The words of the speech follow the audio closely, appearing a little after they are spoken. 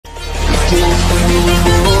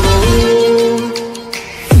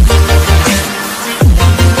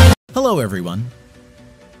Hello everyone!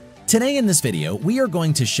 Today in this video, we are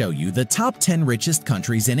going to show you the top 10 richest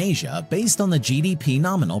countries in Asia based on the GDP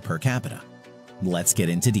nominal per capita. Let's get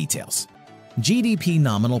into details. GDP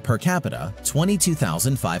nominal per capita,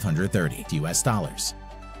 $22,530 US.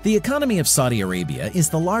 The economy of Saudi Arabia is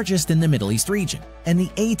the largest in the Middle East region and the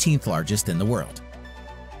 18th largest in the world.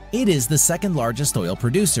 It is the second largest oil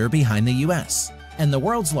producer behind the US and the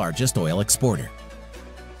world's largest oil exporter.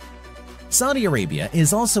 Saudi Arabia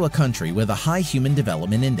is also a country with a high Human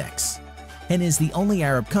Development Index and is the only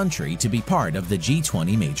Arab country to be part of the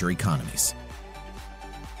G20 major economies.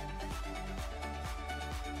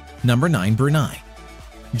 Number 9. Brunei.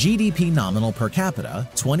 GDP nominal per capita,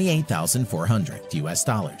 $28,400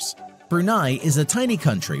 US. Brunei is a tiny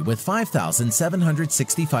country with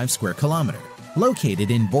 5,765 square kilometers,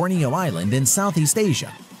 located in Borneo Island in Southeast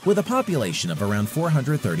Asia, with a population of around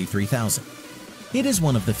 433,000. It is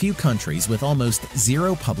one of the few countries with almost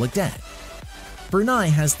zero public debt. Brunei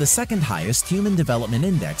has the second highest Human Development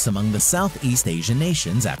Index among the Southeast Asian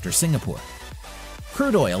nations after Singapore.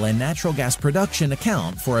 Crude oil and natural gas production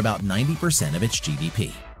account for about 90% of its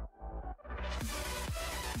GDP.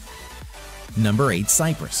 Number 8.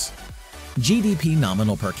 Cyprus. GDP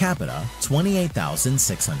nominal per capita,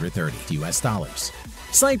 $28,630 US.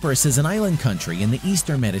 Cyprus is an island country in the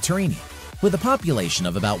Eastern Mediterranean with a population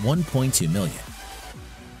of about 1.2 million.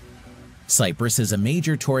 Cyprus is a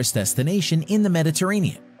major tourist destination in the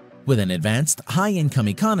Mediterranean, with an advanced, high-income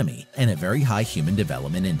economy and a very high Human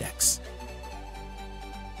Development Index.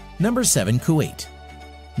 Number 7. Kuwait.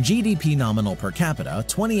 GDP nominal per capita,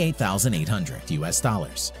 $28,800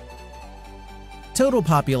 US. Total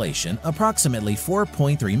population, approximately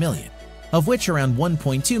 4.3 million, of which around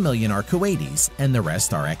 1.2 million are Kuwaitis and the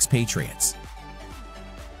rest are expatriates.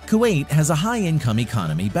 Kuwait has a high-income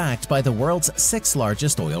economy backed by the world's 6th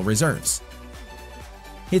largest oil reserves.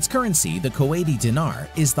 Its currency, the Kuwaiti dinar,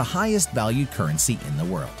 is the highest valued currency in the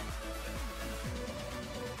world.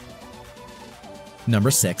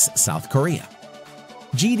 Number 6. South Korea.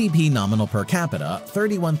 GDP nominal per capita,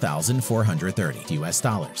 $31,430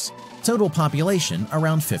 US. Total population,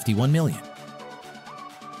 around 51 million.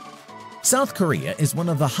 South Korea is one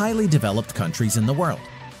of the highly developed countries in the world.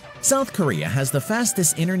 South Korea has the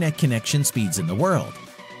fastest internet connection speeds in the world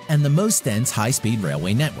and the most dense high-speed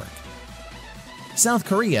railway network. South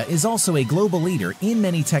Korea is also a global leader in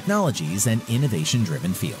many technologies and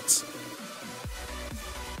innovation-driven fields.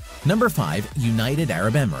 Number 5. United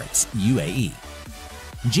Arab Emirates, UAE.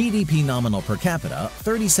 GDP nominal per capita,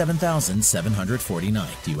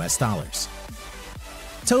 $37,749 US.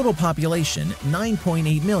 Total population,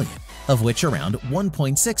 9.8 million, of which around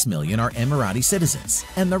 1.6 million are Emirati citizens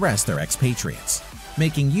and the rest are expatriates,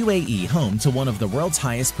 making UAE home to one of the world's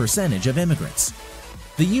highest percentage of immigrants.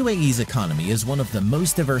 The UAE's economy is one of the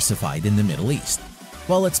most diversified in the Middle East,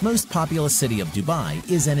 while its most populous city of Dubai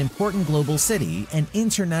is an important global city and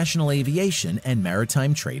international aviation and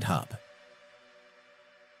maritime trade hub.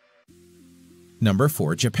 Number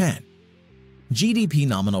 4. Japan. GDP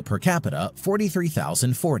nominal per capita,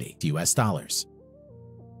 $43,040 US.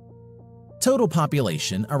 Total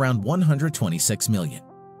population, around 126 million.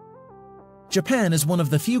 Japan is one of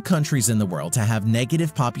the few countries in the world to have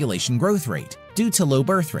negative population growth rate due to low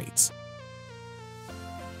birth rates.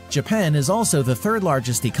 Japan is also the third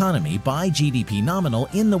largest economy by GDP nominal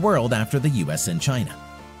in the world after the US and China.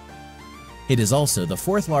 It is also the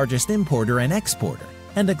fourth largest importer and exporter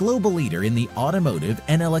and a global leader in the automotive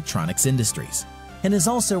and electronics industries, and is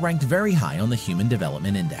also ranked very high on the Human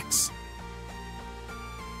Development Index.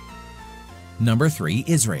 Number 3.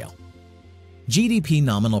 Israel. GDP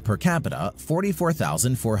nominal per capita,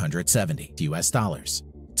 $44,470 US.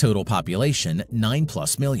 Total population,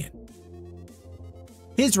 9+ million.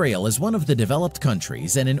 Israel is one of the developed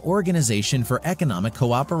countries and an Organization for Economic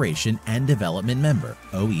Cooperation and Development member,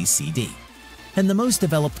 OECD, and the most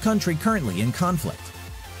developed country currently in conflict.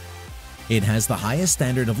 It has the highest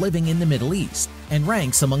standard of living in the Middle East and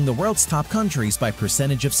ranks among the world's top countries by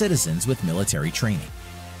percentage of citizens with military training.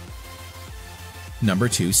 Number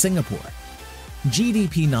 2. Singapore.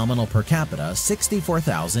 GDP nominal per capita,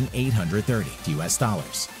 $64,830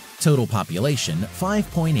 US. Total population,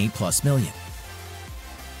 5.8+ million.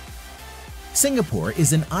 Singapore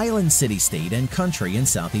is an island city-state and country in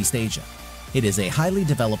Southeast Asia. It is a highly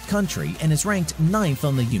developed country and is ranked 9th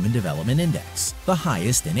on the Human Development Index, the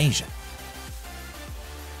highest in Asia.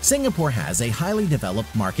 Singapore has a highly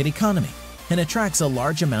developed market economy and attracts a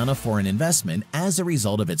large amount of foreign investment as a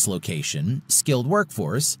result of its location, skilled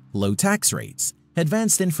workforce, low tax rates,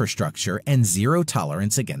 advanced infrastructure, and zero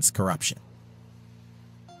tolerance against corruption.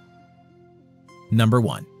 Number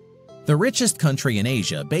 1. The richest country in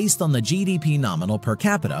Asia based on the GDP nominal per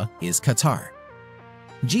capita is Qatar.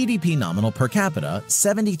 GDP nominal per capita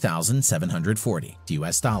 $70,740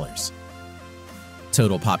 US.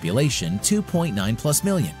 Total population 2.9+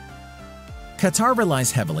 million. Qatar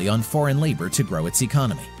relies heavily on foreign labor to grow its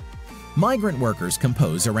economy. Migrant workers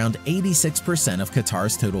compose around 86% of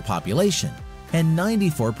Qatar's total population and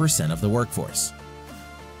 94% of the workforce.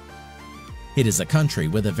 It is a country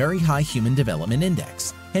with a very high Human Development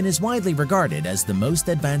Index and is widely regarded as the most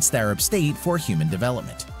advanced Arab state for human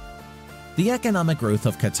development. The economic growth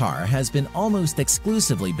of Qatar has been almost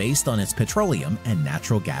exclusively based on its petroleum and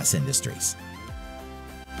natural gas industries.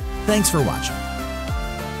 Thanks for watching.